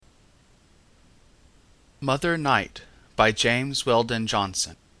Mother Night by James Weldon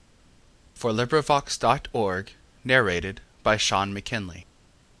Johnson (1809–1849) Narrated by Sean McKinley.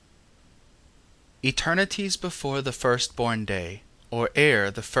 Eternities before the first born day, Or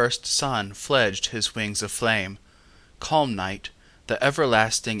ere the first sun fledged his wings of flame, Calm Night, the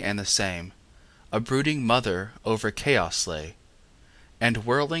everlasting and the same, A brooding mother over chaos lay; And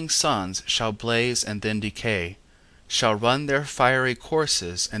whirling suns shall blaze and then decay, Shall run their fiery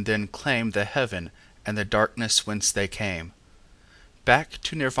courses and then claim The heaven and the darkness whence they came; Back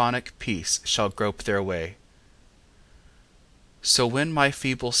to Nirvanic peace shall grope their way. So when my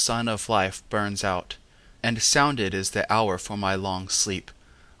feeble sun of life burns out, And sounded is the hour for my long sleep,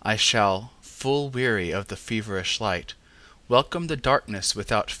 I shall, full weary of the feverish light, Welcome the darkness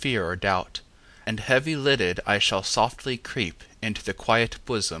without fear or doubt, And heavy lidded I shall softly creep Into the quiet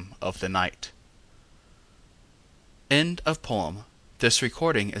bosom of the night. End of poem. This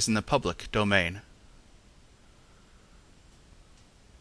recording is in the public domain.